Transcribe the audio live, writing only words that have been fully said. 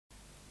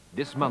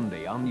this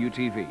Monday on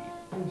UTV.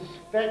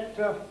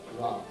 Inspector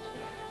Frost.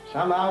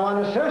 Somehow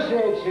one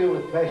associates you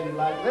with places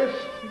like this.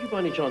 Would you by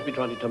any chance be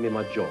trying to tell me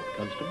my job,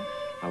 Constable?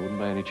 I wouldn't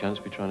by any chance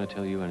be trying to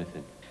tell you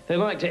anything. They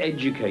like to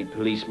educate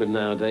policemen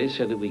nowadays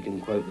so that we can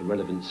quote the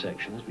relevant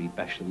sections. We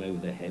bash them over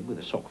the head with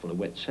a sock full of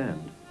wet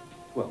sand.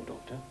 Well,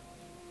 Doctor,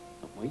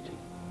 I'm waiting.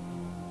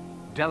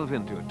 Delve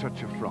into A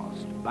Touch of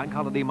Frost. Bank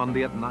Holiday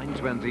Monday at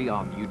 9:20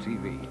 on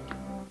UTV.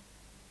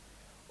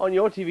 On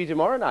your TV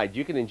tomorrow night,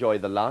 you can enjoy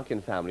the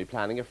Larkin family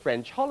planning a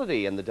French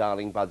holiday in the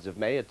darling buds of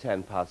May at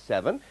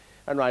 7:10.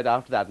 And right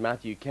after that,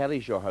 Matthew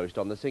Kelly's your host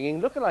on the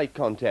Singing Lookalike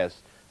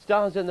Contest,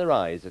 Stars in Their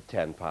Eyes at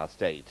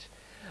 8:10.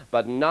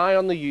 But now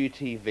on the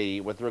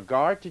UTV, with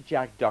regard to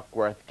Jack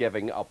Duckworth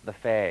giving up the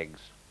fags.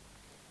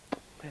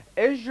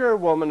 Is your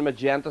woman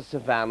Magenta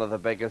Savannah the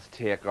biggest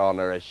take on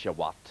her, is she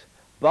what?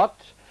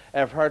 But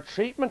if her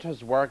treatment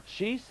has worked,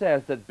 she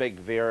says that Big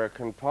Vera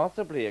can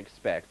possibly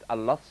expect a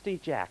lusty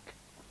Jack.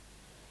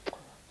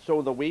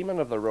 So the women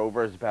of the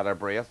Rovers better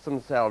brace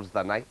themselves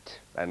the night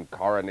in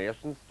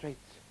Coronation Street.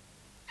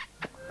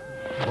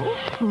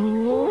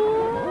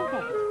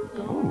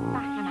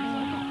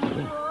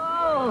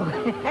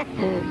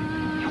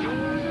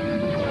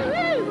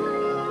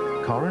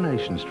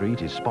 Coronation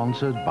Street is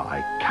sponsored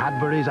by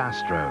Cadbury's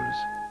Astros.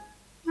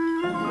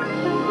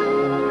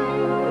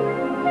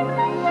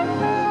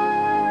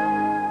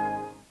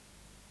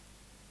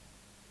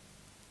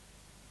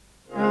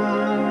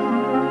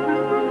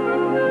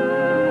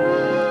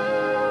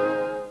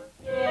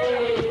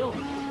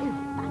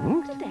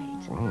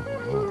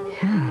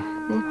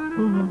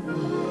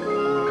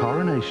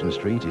 Coronation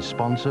Street is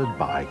sponsored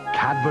by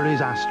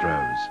Cadbury's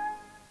Astros.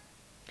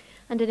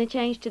 And in a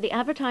change to the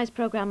advertised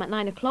programme at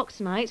 9 o'clock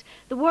tonight,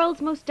 The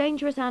World's Most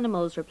Dangerous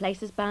Animals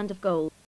replaces Band of Gold.